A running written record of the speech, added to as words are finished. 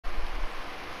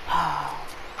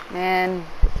Man,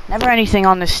 never anything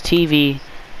on this TV.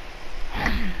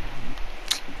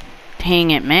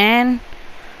 Dang it, man.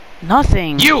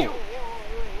 Nothing. You!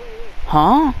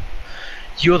 Huh?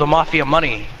 You're the mafia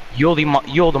money. You're the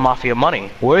mafia money.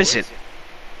 Where is it?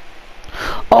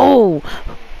 Oh!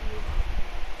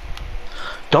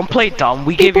 Don't play dumb.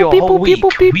 We Beep, gave you a boop, whole beep,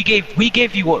 week. boop, beep. We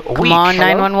gave you a week. Come on, Hello?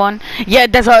 911. Yeah,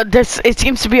 it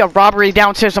seems to be a robbery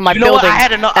downstairs in my You know building. what? I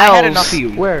had enough of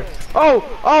you. Where? Oh,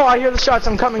 I hear the shots.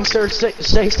 I'm coming, sir. Stay.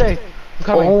 I'm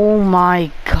coming. Oh my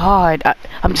god.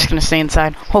 I'm just gonna stay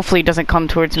inside. Hopefully it doesn't come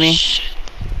towards me. Shh.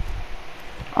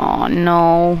 Oh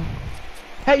no.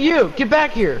 Hey, you! Get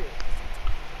back here!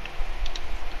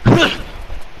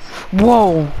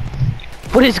 Whoa.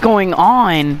 What is going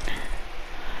on?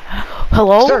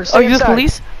 Hello? Sir, stay Are you the inside.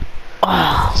 police?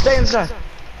 Oh, Stay inside.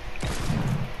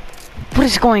 what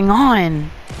is going on?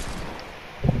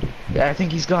 Yeah, I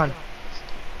think he's gone.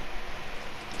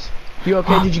 You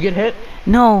okay? Did you get hit?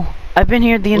 No, I've been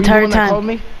here the Were you entire the one that called time.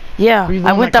 me? Yeah, Were you the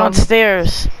I one went that called me?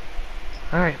 downstairs.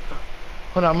 Alright.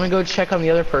 Hold on, I'm gonna go check on the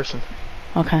other person.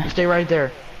 Okay. You stay right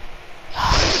there.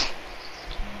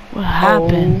 What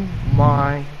happened? Oh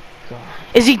my god.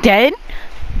 Is he dead?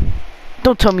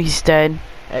 Don't tell me he's dead.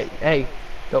 Hey,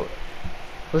 go.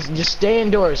 Listen, just stay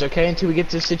indoors, okay, until we get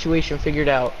this situation figured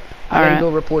out. I gotta Alright. go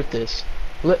report this.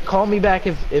 Call me back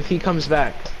if he comes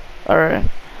back. Alright.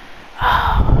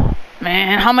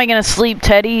 Man, how am I gonna sleep,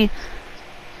 Teddy?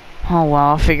 Oh well,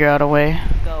 I'll figure out a way.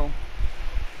 Go.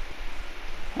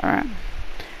 Alright.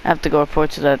 I have to go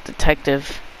report to that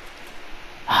detective.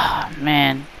 Ah,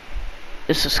 man.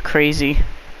 This is crazy.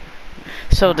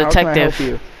 So, How can I help detective,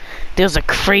 you? there's a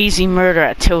crazy murder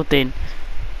at Tilton.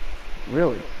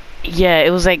 Really? Yeah,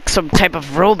 it was like some type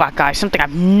of robot guy, something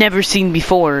I've never seen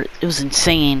before. It was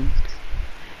insane.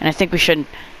 And I think we should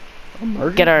A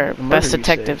murder? get our A murder, best you say?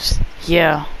 detectives.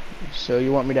 Yeah. So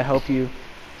you want me to help you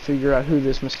figure out who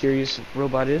this mysterious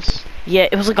robot is? Yeah,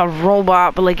 it was like a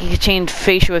robot, but like he could change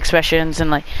facial expressions and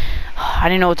like I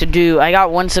didn't know what to do. I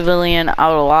got one civilian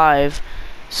out alive,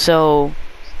 so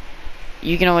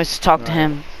you can always talk to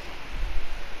him.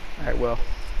 Alright, well,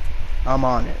 I'm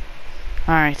on it.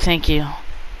 Alright, thank you.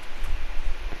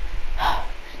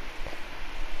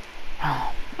 Alright,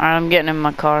 I'm getting in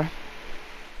my car.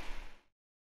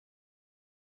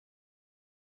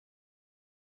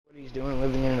 What he's doing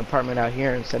living in an apartment out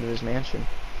here instead of his mansion.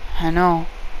 I know.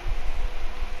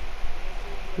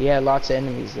 He had lots of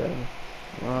enemies though.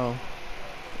 Wow.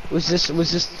 Was this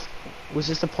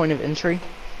the point of entry?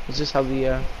 Was this how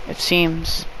the It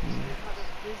seems.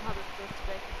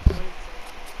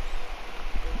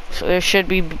 So there should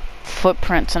be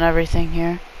footprints and everything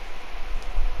here.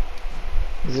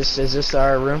 is this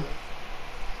our room?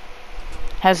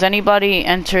 Has anybody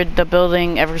entered the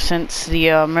building ever since the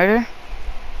murder?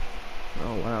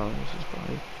 Oh wow, this is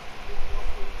probably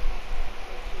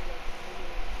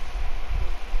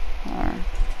Or,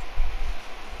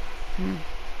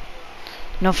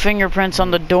 no fingerprints on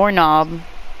the doorknob.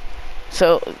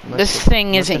 So this have-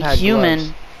 thing must have isn't had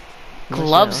human. gloves.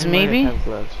 Gloves, He might have maybe? had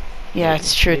gloves. Yeah,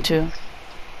 it's true maybe. too.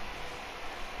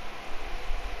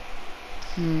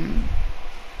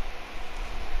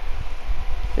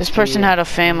 This person Yeah. had a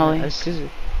family. It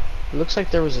looks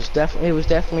like there was it was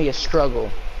definitely a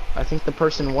struggle. I think the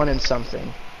person wanted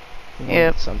something. He wanted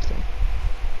Yep. something.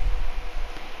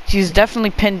 She's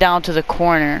definitely pinned down to the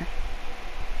corner.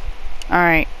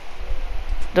 Alright.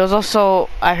 There was also,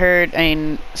 I heard,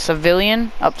 a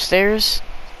civilian upstairs.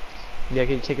 Yeah,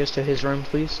 can you take us to his room,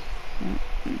 please?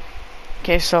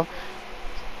 Okay, so.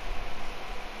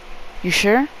 You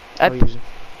sure? Oh, he's-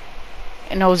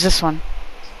 No, it was this one.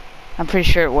 I'm pretty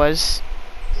sure it was.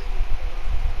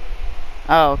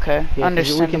 Oh, okay. yeah, 'cause we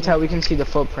Understand. can tell. We can see the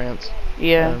footprints.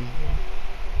 Yeah.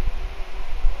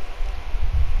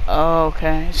 Oh,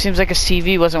 okay. It seems like his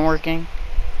TV wasn't working.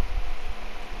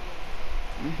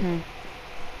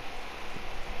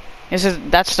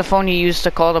 That's the phone you used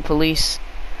to call the police.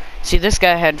 See, this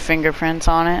guy had fingerprints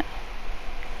on it.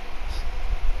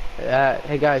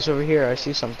 Hey guys, over here, I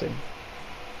see something.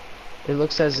 It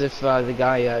looks as if the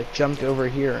guy jumped over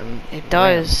here and It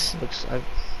does. ran.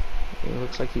 It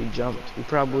looks like he jumped. He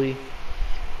probably.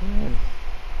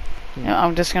 Yeah,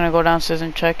 I'm just gonna go downstairs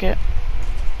and check it.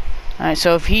 Alright,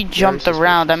 so if he jumped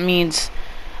around, that means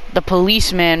the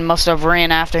policeman must have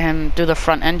ran after him through the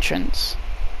front entrance.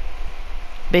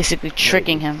 Basically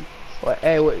tricking him. Well,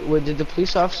 hey, did the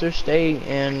police officer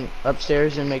stay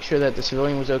upstairs and make sure that the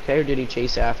civilian was okay, or did he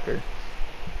chase after?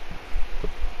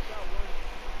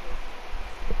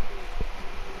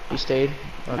 He stayed?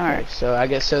 Okay, Alright. so I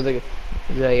guess the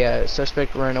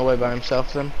suspect ran away by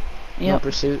himself then? No Yep.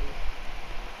 pursuit?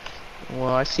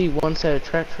 Well, I see one set of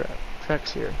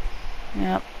tracks here.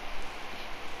 Yep.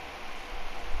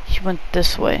 He went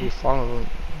this We way. follow them.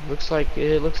 Looks like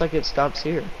it stops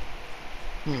here.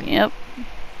 Yep.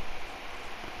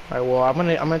 Alright, well, I'm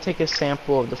gonna take a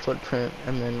sample of the footprint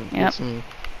and then Yep. get some.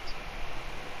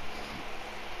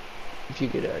 If you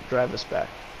could drive us back,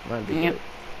 that'd be Yep. great.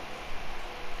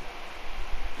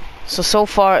 So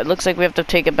far it looks like we have to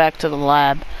take it back to the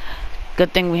lab.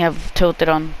 Good thing we have Tilted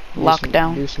on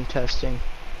lockdown. Do some testing.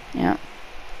 Yeah.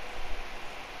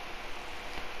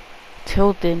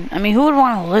 Tilted. I mean, who would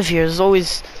want to live here? There's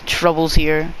always troubles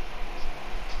here.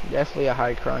 Definitely a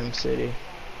high crime city.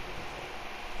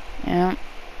 Yeah.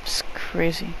 It's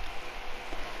crazy.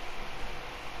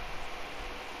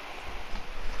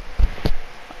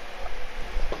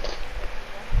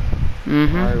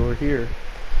 Alright, we're here.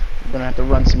 We're gonna have to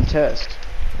run some tests.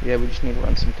 Yeah, we just need to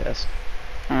run some tests.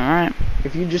 Alright.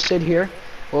 If you just sit here,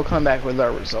 we'll come back with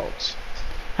our results.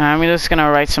 I'm just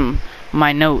gonna write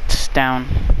my notes down.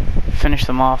 Finish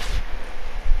them off.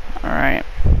 Alright.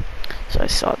 So I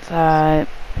saw that.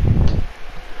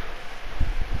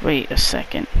 Wait a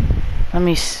second. Let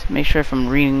me make sure if I'm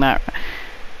reading that.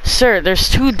 Sir, there's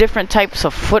 2 different types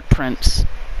of footprints.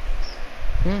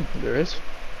 There is.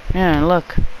 Yeah,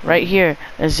 look. Right here.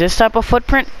 There's this type of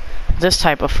footprint. This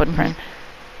type of footprint.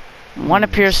 One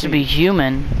appears to be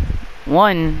human.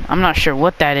 One, I'm not sure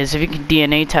what that is. If you can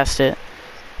DNA test it.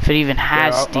 If it even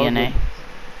has DNA.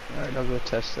 Alright, I'll go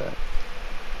test that.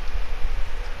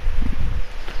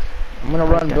 I'm gonna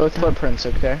run both footprints,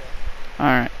 okay?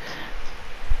 Alright.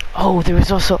 Oh, there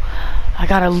was also... I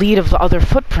got a lead of the other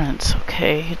footprints.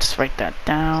 Okay, let's write that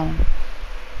down.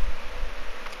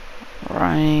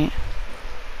 Right.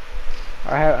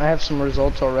 I have some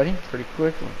results already, pretty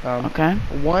quick. Okay.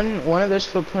 One of those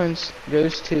footprints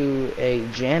goes to a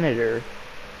janitor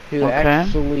who Okay.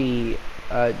 actually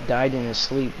died in his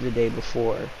sleep the day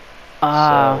before.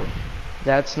 Ah. So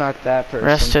that's not that person.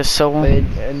 Rest his soul.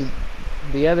 And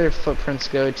the other footprints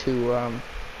go to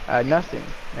nothing.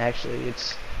 Actually,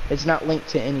 it's not linked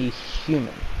to any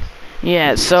human.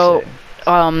 Yeah. So,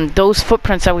 those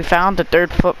footprints that we found,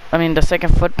 the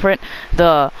second footprint,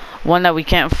 the one that we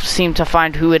can't seem to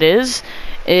find who it is,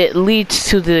 it leads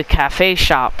to the cafe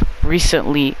shop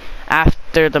recently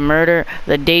after the murder,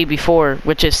 the day before,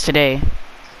 which is today.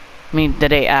 I mean, the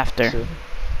day after.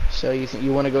 So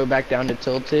you want to go back down to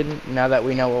Tilted now that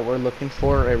we know what we're looking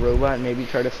for, a robot, and maybe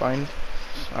try to find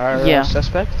our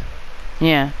suspect?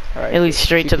 Yeah. All right. It leads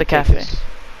straight to the cafe.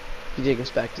 You take us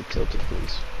back to Tilted,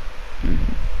 please.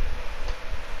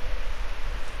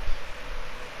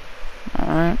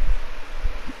 Alright.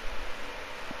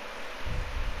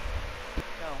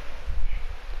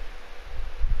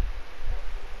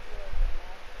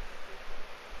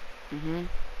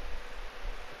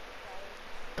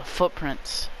 The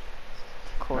footprints.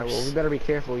 Of course. Alright, well, we better be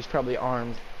careful. He's probably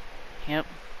armed. Yep.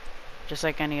 Just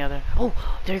like any other. Oh,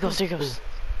 there he goes. There he goes.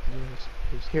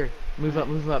 Here, move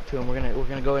up to him. We're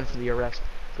gonna go in for the arrest.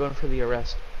 Go in for the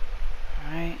arrest.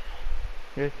 All right.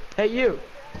 Here. Hey, you!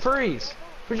 Freeze!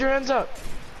 Put your hands up!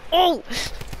 Oh!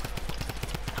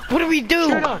 What do we do?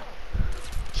 Shoot him!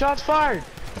 Shots fired!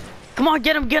 Come on,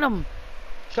 get him, get him!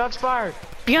 Shots fired!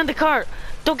 Behind the car!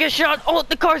 Don't get shot! Oh,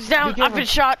 the car's down! I've been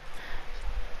shot!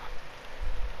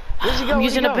 Where's he go? I'm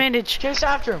using a bandage. Chase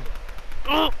after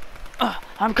him!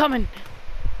 I'm coming!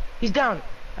 He's down!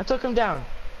 I took him down!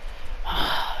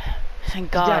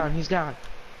 Thank God. He's down.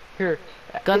 Here.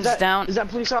 Guns down. Is that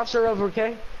police officer over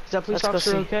okay? Is that police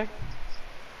officer see. okay?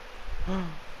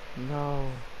 No.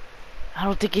 I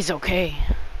don't think he's okay.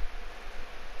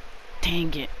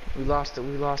 Dang it. We lost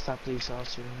that police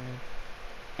officer, man.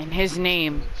 In his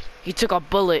name, he took a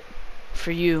bullet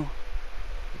for you.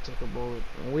 He took a bullet.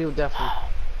 We'll definitely.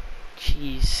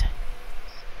 Jeez.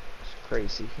 It's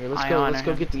crazy. Here, let's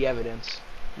go get the evidence.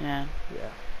 Yeah. Yeah.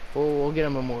 We'll get a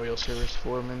memorial service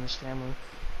for him and his family.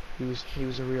 He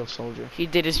was a real soldier. He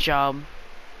did his job.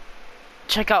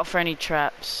 Check out for any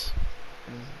traps.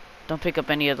 Don't pick up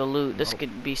any of the loot. This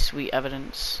could be sweet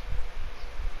evidence.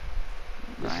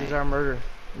 This is our murder.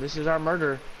 This is our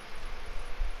murder.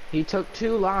 He took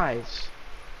 2 lives.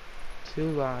 2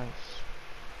 lives.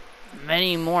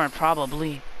 Many more,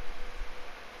 probably.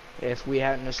 If we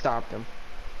hadn't have stopped him.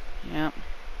 Yep.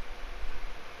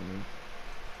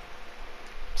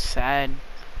 Sad.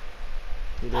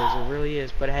 It is. It really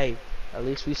is. But hey, at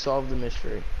least we solved the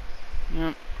mystery.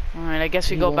 Yep. Alright, I guess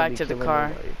we go back to the car.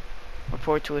 Nobody.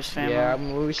 Report to his family. Yeah,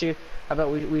 we should. How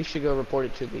about we should go report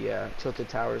it to the Tilted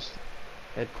Towers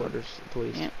headquarters,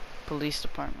 police. Yep. Police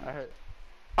department. I heard.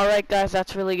 Alright guys,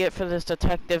 that's really it for this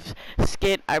detective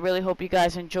skit. I really hope you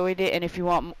guys enjoyed it, and if you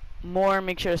want more,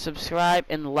 make sure to subscribe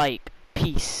and like.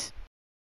 Peace.